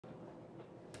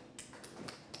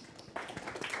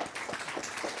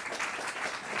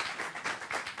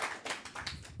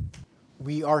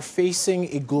We are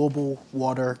facing a global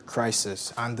water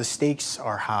crisis, and the stakes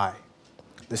are high.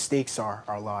 The stakes are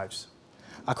our lives.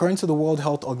 According to the World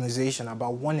Health Organization,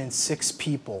 about 1 in 6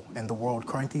 people in the world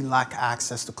currently lack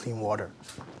access to clean water.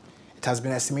 It has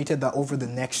been estimated that over the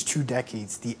next 2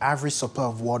 decades, the average supply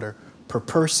of water per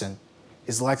person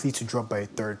is likely to drop by a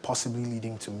third, possibly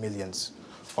leading to millions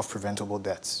of preventable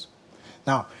deaths.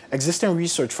 Now, existing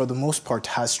research for the most part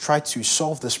has tried to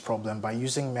solve this problem by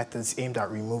using methods aimed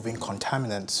at removing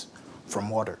contaminants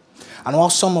from water. And while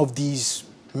some of these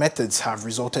methods have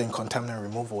resulted in contaminant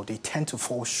removal, they tend to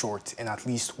fall short in at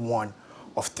least one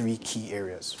of 3 key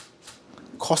areas: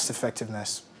 cost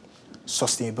effectiveness,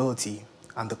 sustainability,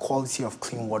 and the quality of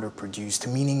clean water produced,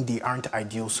 meaning they aren't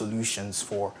ideal solutions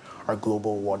for our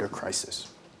global water crisis.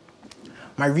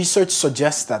 My research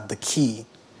suggests that the key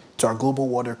to our global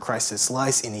water crisis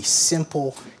lies in a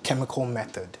simple chemical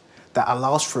method that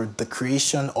allows for the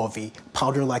creation of a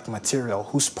powder-like material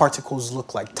whose particles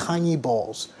look like tiny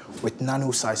balls with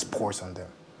nano-sized pores on them.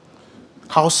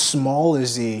 How small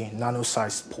is a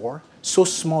nano-sized pore? So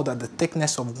small that the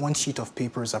thickness of one sheet of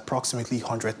paper is approximately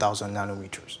 100,000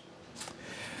 nanometers.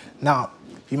 Now,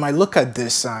 you might look at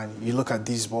this and you look at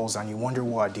these balls and you wonder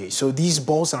what are they. So these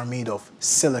balls are made of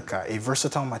silica, a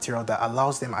versatile material that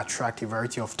allows them to attract a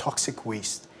variety of toxic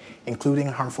waste, including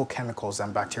harmful chemicals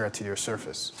and bacteria to their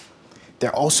surface.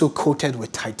 They're also coated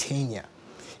with titanium,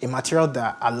 a material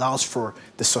that allows for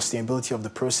the sustainability of the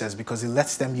process because it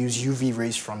lets them use UV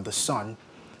rays from the sun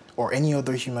or any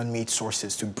other human-made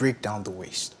sources to break down the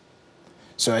waste.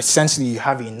 So essentially, you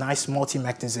have a nice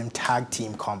multi-mechanism tag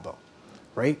team combo,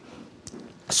 right?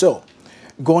 So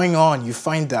going on, you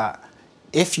find that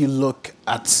if you look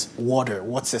at water,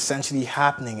 what's essentially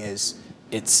happening is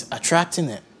it's attracting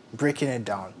it, breaking it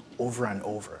down over and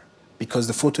over because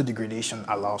the photodegradation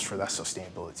allows for that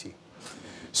sustainability.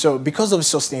 So because of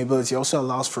sustainability, it also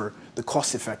allows for the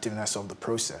cost effectiveness of the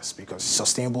process because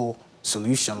sustainable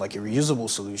solution, like a reusable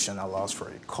solution, allows for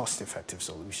a cost-effective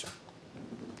solution.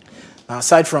 Now,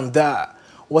 aside from that,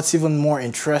 what's even more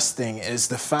interesting is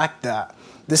the fact that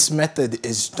this method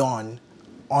is done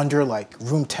under like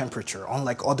room temperature,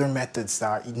 unlike other methods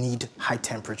that need high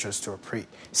temperatures to operate,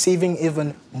 saving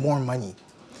even more money.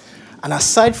 And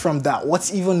aside from that,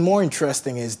 what's even more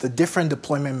interesting is the different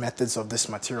deployment methods of this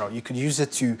material. You could use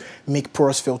it to make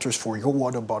porous filters for your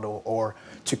water bottle or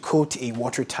to coat a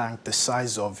water tank the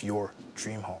size of your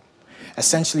dream home.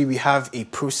 Essentially, we have a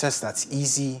process that's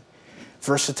easy,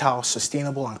 versatile,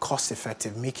 sustainable, and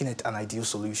cost-effective, making it an ideal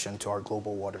solution to our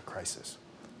global water crisis.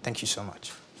 Thank you so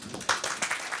much.